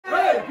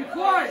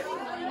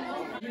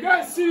You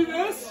guys see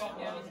this?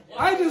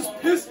 I just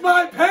pissed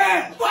my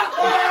pants!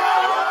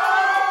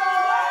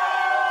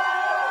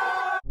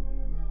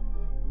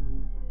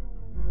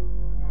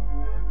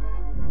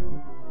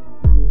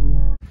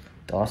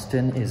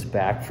 Dustin is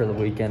back for the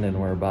weekend and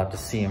we're about to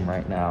see him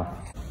right now.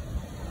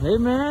 Hey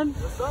man.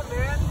 What's up,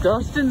 man?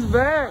 Dustin's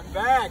back. I'm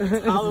back.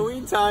 It's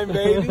Halloween time,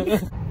 baby.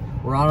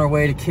 We're on our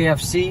way to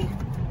KFC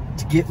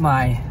to get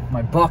my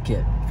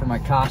bucket for my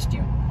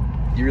costume.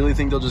 You really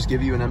think they'll just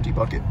give you an empty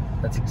bucket?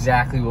 That's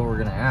exactly what we're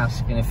gonna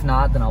ask. And if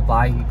not, then I'll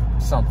buy you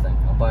something.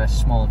 I'll buy a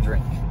small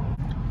drink.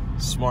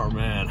 Smart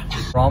man.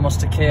 We're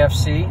almost to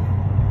KFC.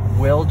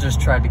 Will just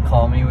tried to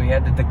call me. We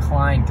had to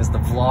decline because the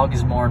vlog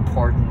is more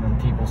important than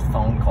people's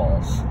phone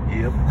calls.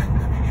 Yep.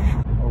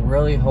 We're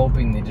really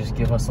hoping they just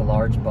give us a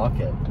large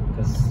bucket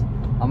because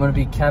I'm gonna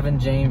be Kevin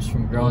James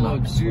from Grown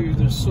Ups. Oh, dude,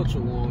 there's such a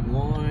long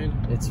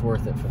line. It's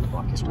worth it for the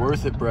bucket. It's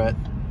worth it, Brett.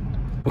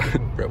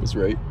 Brett was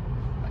right.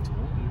 I told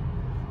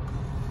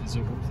you. Is it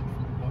worth it for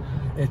the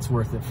bucket? It's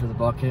worth it for the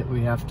bucket.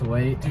 We have to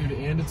wait. Dude,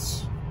 and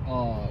it's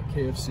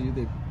KFC.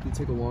 They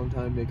take a long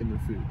time making their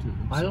food, too.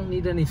 I don't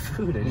need any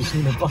food. I just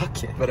need a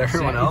bucket. But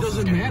everyone else It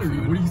doesn't is matter.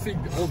 food. What do you think?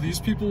 All these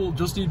people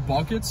just need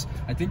buckets?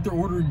 I think they're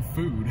ordering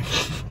food.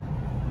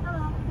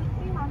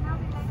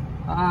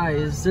 Hi,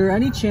 is there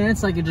any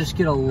chance I could just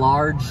get a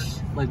large,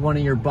 like one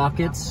of your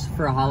buckets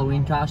for a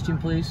Halloween costume,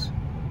 please?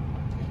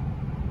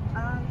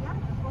 Yeah,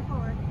 go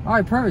forward. All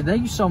right, perfect.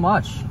 Thank you so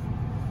much.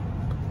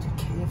 Dude,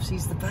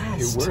 KFC's the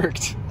best. It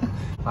worked.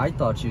 I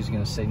thought she was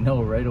gonna say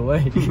no right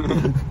away.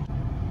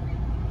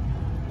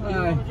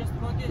 Hi.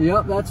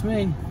 Yep, that's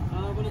me.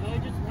 I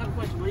just have a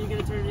question. What are you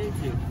going to turn it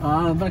into?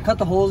 I'm gonna cut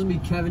the holes and be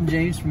Kevin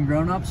James from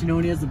Grown Ups. You know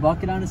when he has the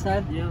bucket on his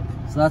head? Yep.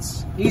 So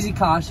that's easy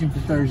costume for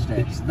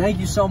Thursday. So thank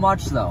you so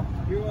much, though.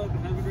 You're welcome.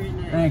 Have a great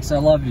night. Thanks, I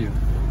love you.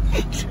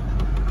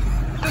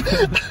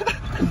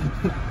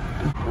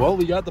 Well,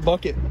 we got the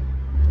bucket.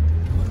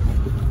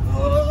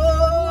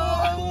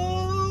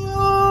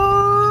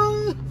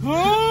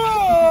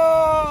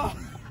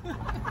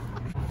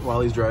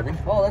 While he's driving.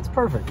 Oh, that's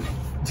perfect.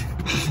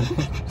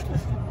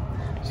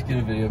 Just get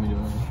a video of me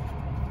doing it.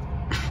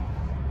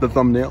 The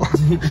thumbnail.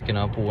 Picking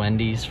up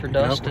Wendy's for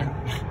Dustin.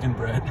 And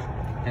bread.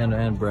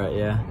 And Brett,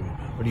 yeah.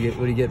 What do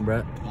you getting,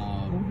 Brett?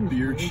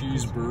 Beer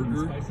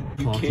cheeseburger.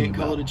 You can't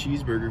call it a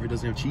cheeseburger if it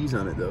doesn't have cheese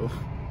on it, though.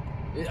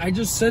 I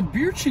just said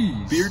beer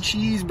cheese. Beer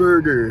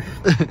cheeseburger.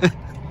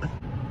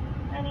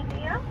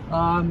 Anything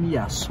else?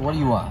 Yes. What do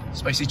you want?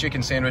 Spicy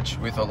chicken sandwich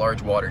with a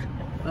large water.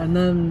 And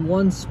then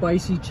one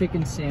spicy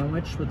chicken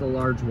sandwich with a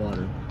large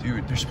water.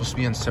 Dude, they're supposed to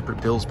be on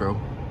separate bills, bro.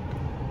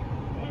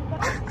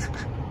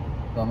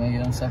 Want me to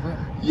get them separate?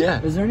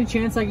 Yeah. Is there any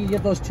chance I could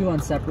get those two on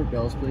separate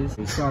bills, please?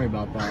 Sorry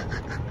about that.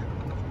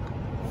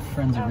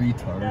 Friend's a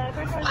retard.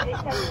 The first one is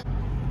 870.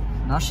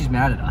 Now she's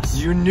mad at us.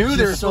 You knew She's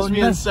they were so supposed to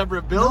be on mad.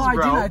 separate bills, no,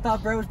 bro. I did. I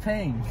thought Brett was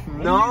paying.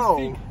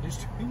 No. There's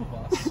two of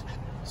us.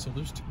 So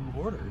there's two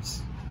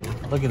orders.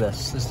 Look at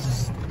this. This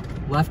is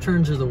left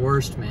turns are the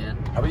worst, man.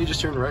 How about you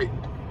just turn right?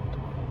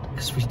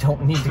 Because we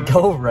don't need to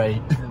go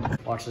right.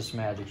 Watch this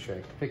magic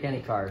trick. Pick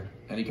any card.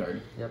 Any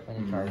card. Yep,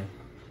 any card.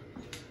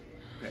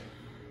 Okay.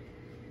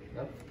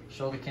 Yep.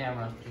 Show the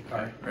camera. The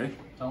card. Okay, ready?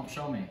 Don't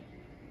show me.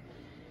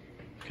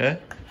 Okay.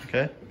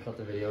 Okay. Cut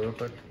the video real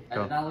quick. I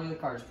Go. did not look at the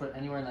cards. Put it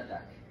anywhere in that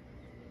deck.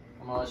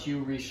 I'm gonna let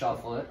you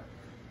reshuffle it.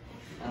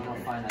 And I'm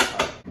gonna find that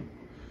card.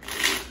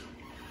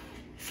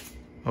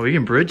 Oh, we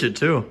can bridge it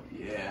too.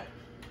 Yeah.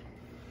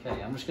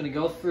 Okay, I'm just gonna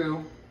go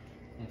through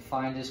and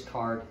find his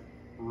card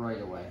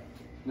right away.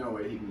 No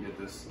way he can get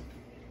this.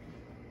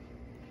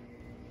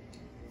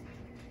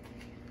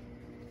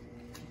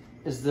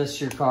 Is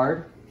this your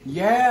card?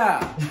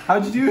 Yeah.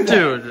 How'd you do that?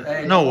 Dude,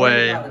 Hey, no don't worry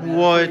way. about it, man.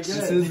 What? Pretty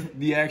This good. is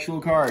the actual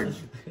card.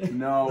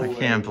 No I way,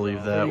 can't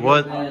believe bro. that.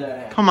 What?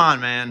 man. Come on,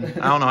 man.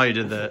 I don't know how you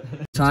did that.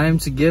 Time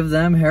to give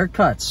them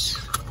haircuts.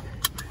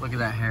 Look at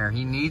that hair.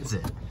 He needs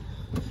it.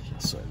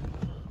 Yes, sir.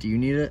 Do you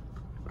need it?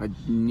 I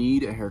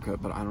need a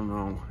haircut, but I don't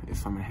know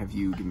if I'm gonna have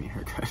you give me a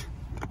haircut.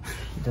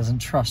 He doesn't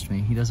trust me.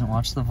 He doesn't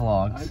watch the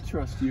vlogs. I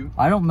trust you.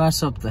 I don't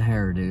mess up the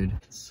hair, dude.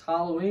 It's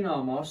Halloween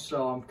almost,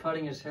 so I'm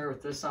cutting his hair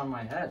with this on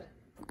my head.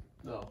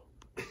 No.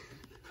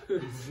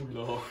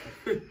 No.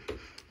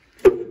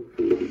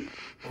 Well,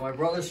 my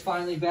brother's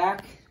finally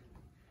back.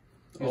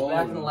 He was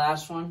back in the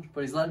last one,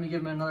 but he's letting me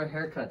give him another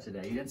haircut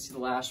today. He didn't see the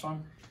last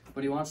one,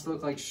 but he wants to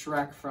look like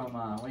Shrek from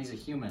when he's a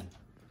human.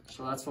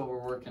 So that's what we're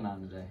working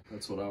on today.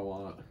 That's what I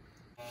want.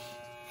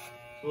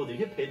 Well, do you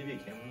get paid to be a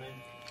cameraman?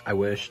 I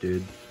wish,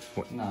 dude.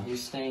 No,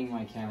 he's staying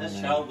my cameraman.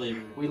 That's child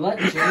labor. We let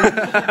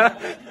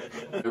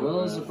James.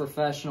 Will is a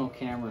professional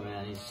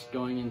cameraman. He's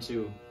going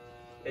into.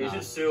 Hey, you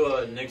should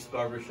sue Nick's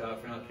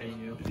barbershop for not paying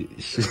you.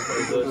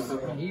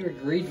 He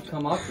agreed to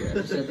come up here. I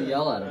just had to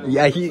yell at him.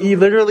 Yeah, he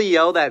literally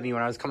yelled at me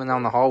when I was coming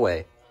down the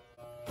hallway.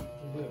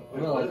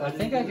 Will, I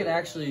think I could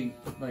actually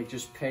like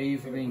just pay you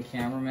for being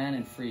cameraman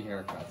and free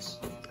haircuts.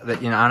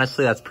 But, you know,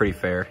 honestly, that's pretty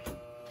fair.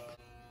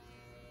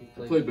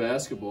 I played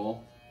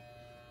basketball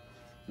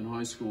in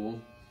high school.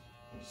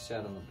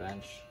 Sat on the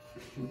bench.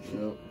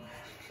 Yep.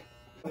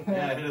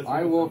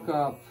 I woke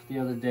up the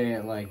other day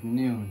at like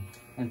noon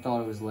and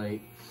thought it was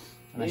late.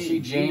 And I see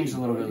James a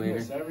little bit later.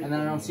 And then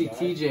I don't see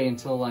TJ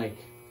until like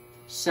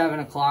 7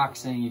 o'clock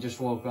saying you just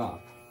woke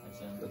up.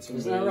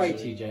 Isn't that right,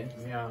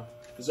 TJ? Yeah.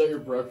 Is that your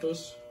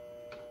breakfast?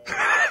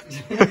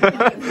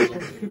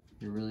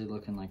 You're really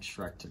looking like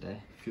Shrek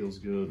today. Feels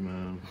good,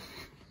 man.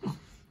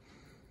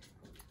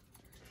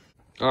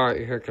 Alright,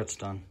 your haircut's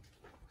done.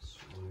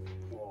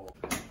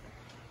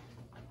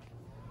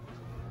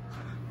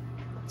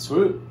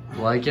 Sweet.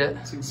 Like it?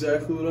 That's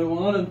exactly what I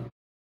wanted.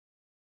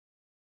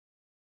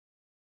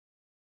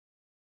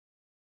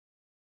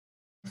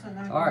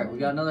 Alright, we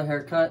got another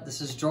haircut.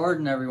 This is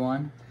Jordan,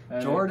 everyone.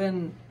 Hey.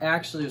 Jordan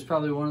actually was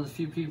probably one of the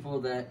few people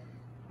that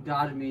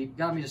got me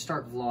to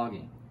start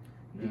vlogging.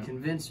 He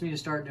convinced me to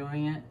start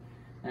doing it,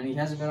 and he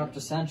hasn't been up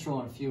to Central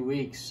in a few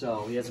weeks,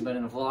 so he hasn't been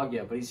in a vlog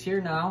yet, but he's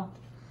here now.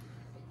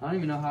 I don't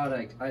even know how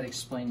I'd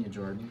explain you,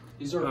 Jordan.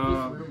 He's our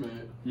fifth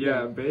roommate.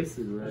 Yeah,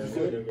 basically.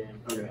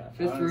 Okay.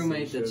 Fifth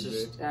roommate that's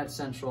just at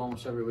Central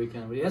almost every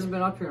weekend, but he hasn't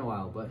been up here in a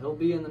while, but he'll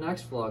be in the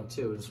next vlog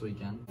too this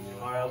weekend. Do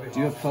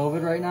you have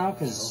COVID right now?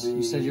 Because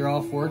you said you're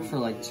off work for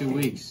like 2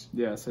 weeks.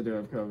 Yes, I do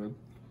have COVID.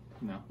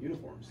 No.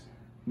 Uniforms.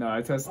 No,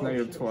 I tested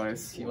negative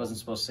twice. He wasn't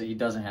supposed to say he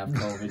doesn't have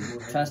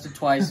COVID. Tested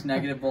twice,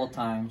 negative both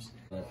times,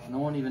 but no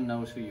one even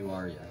knows who you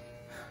are yet.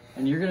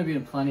 And you're going to be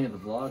in plenty of the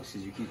vlogs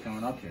because you keep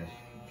coming up here.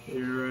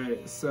 You're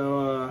right.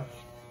 So,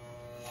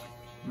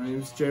 my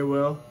name's Jay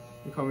Will.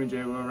 They call me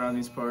Jay Will around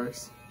these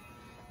parks.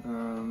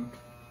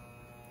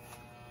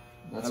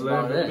 That's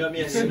about it.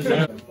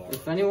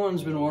 If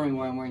anyone's been wondering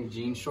why I'm wearing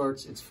jean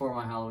shorts, it's for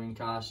my Halloween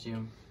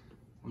costume.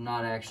 I'm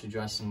not actually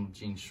dressed in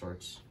jean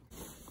shorts.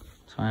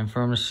 Time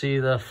for him to see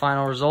the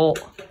final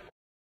result.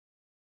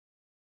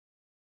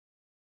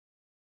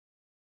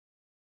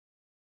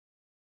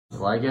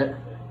 Like it?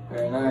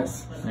 Very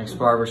nice. Next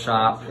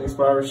barbershop. Next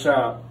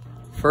barbershop.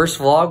 First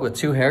vlog with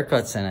 2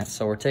 haircuts in it,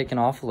 so we're taking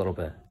off a little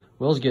bit.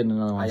 Will's getting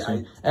another one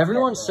soon.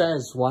 Everyone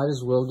says, why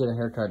does Will get a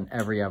haircut in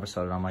every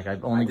episode? And I'm like,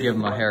 I've only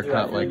given him a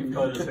haircut like... You've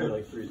cut his hair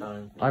like 3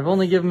 times. I've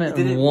only given it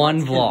in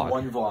one vlog.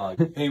 One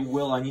vlog. Hey,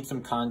 Will, I need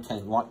some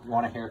content.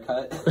 Want a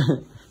haircut?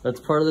 That's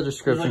part of the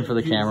description for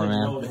the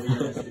cameraman.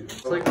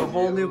 It's like a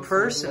whole new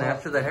person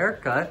after the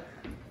haircut.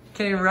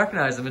 Can't even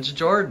recognize him. It's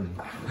Jordan.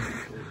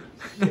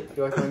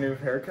 You like my new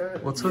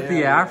haircut? What's with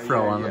the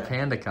afro on the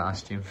panda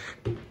costume?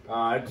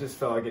 I just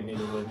felt like it needed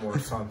a little more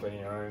something,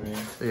 you know what I mean?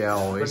 Yeah,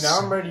 always. But now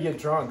I'm ready to get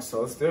drunk,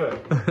 so let's do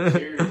it.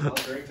 Cheers, I'll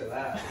drink to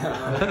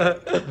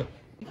that.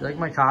 You like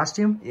my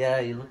costume? Yeah,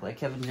 you look like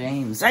Kevin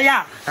James.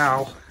 Yeah.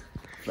 Ow.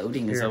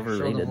 Floating is Here,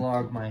 overrated. show the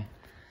vlog my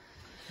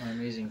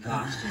amazing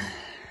costume.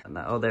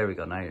 Oh, there we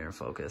go. Now you're in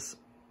focus.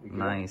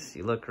 Nice.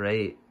 You look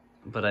great.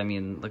 But I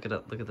mean, look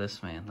at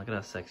this man. Look at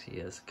how sexy he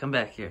is. Come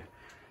back here.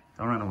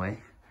 Don't run away.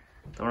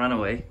 Don't run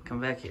away. Come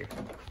back here.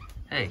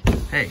 Hey,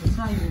 hey. It's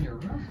not even your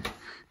room.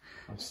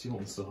 I'm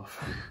stealing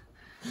stuff.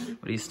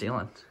 What are you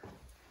stealing?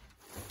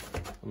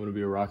 I'm gonna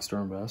be a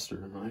Rockstar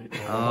ambassador tonight.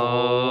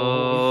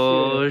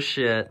 Oh,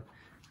 shit.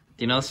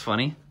 Do you know what's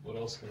funny? What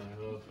else can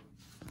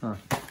I have?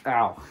 Huh.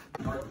 Ow.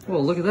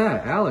 Well, look at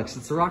that. Alex,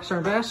 it's the Rockstar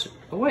ambassador.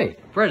 Oh, wait.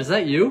 Brett, is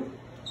that you?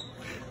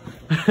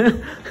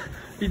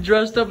 He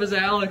dressed up as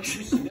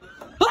Alex.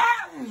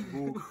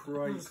 Oh,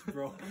 Christ,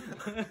 bro.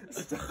 Dude,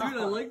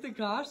 I like the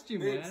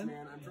costume, Thanks, man.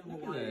 man. I'm from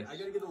Hawaii. I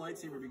gotta get the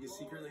lightsaber because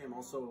secretly I'm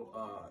also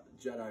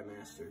Jedi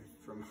Master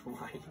from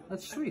Hawaii.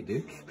 That's sweet,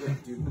 dude. Yeah,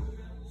 dude.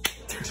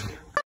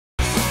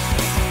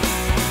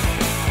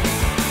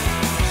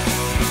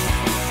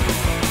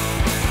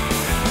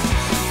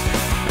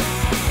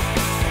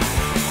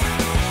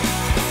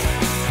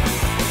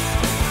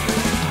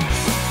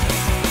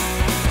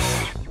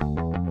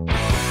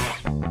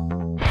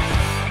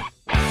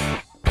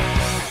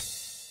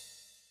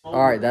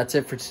 Alright, that's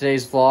it for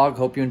today's vlog.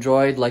 Hope you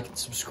enjoyed. Like and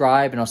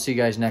subscribe, and I'll see you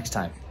guys next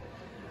time.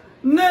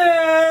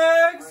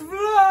 Next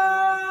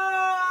vlog!